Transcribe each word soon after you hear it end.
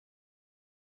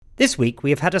This week we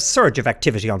have had a surge of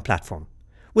activity on Platform,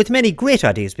 with many great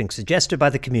ideas being suggested by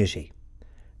the community.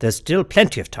 There's still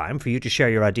plenty of time for you to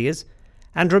share your ideas,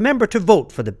 and remember to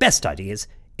vote for the best ideas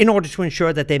in order to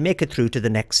ensure that they make it through to the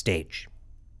next stage.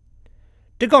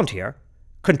 De Gantier,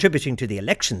 contributing to the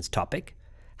elections topic,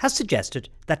 has suggested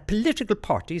that political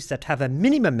parties that have a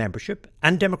minimum membership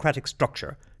and democratic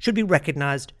structure should be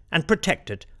recognised and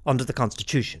protected under the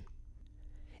Constitution.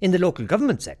 In the local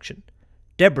government section,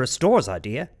 Deborah Storr's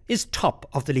idea is top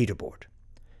of the leaderboard.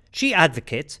 She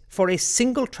advocates for a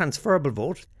single transferable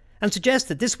vote and suggests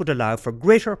that this would allow for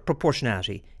greater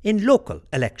proportionality in local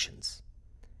elections.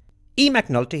 E.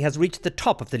 McNulty has reached the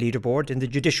top of the leaderboard in the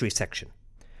judiciary section,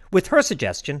 with her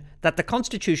suggestion that the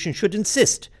Constitution should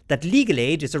insist that legal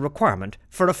aid is a requirement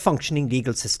for a functioning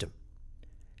legal system.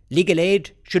 Legal aid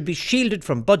should be shielded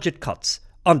from budget cuts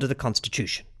under the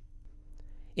Constitution.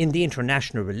 In the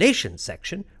international relations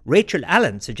section, Rachel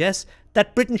Allen suggests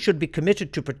that Britain should be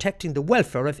committed to protecting the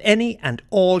welfare of any and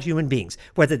all human beings,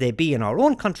 whether they be in our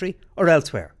own country or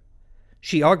elsewhere.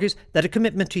 She argues that a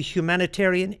commitment to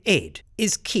humanitarian aid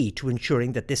is key to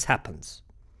ensuring that this happens.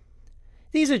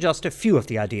 These are just a few of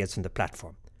the ideas from the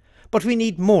platform, but we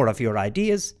need more of your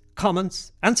ideas,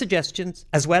 comments and suggestions,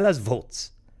 as well as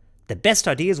votes. The best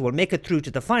ideas will make it through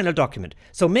to the final document,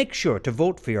 so make sure to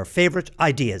vote for your favourite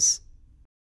ideas.